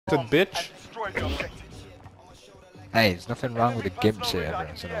bitch. Hey, there's nothing wrong with a gimp shit every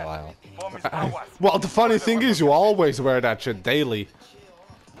once in a while. Well, the funny thing is, you always wear that shit daily.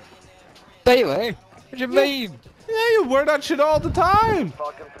 Daily? What do you mean? Yeah, you wear that shit all the time.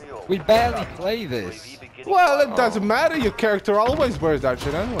 We barely play this. Well, it doesn't matter. Your character always wears that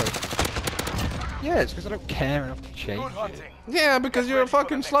shit anyway. Yeah, it's because I don't care enough to change it. Yeah, because you're a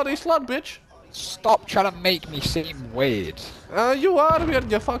fucking slutty slut, bitch. Stop trying to make me seem weird. You are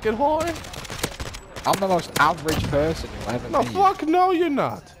weird, you fucking whore. I'm the most average person you'll ever No, meet. fuck no, you're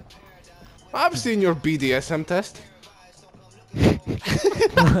not. I've seen your BDSM test. No,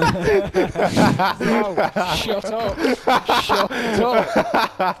 shut up. Shut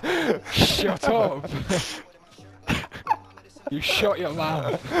up. Shut up. You shut your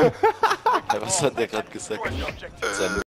mouth. Was hat der gerade gesagt?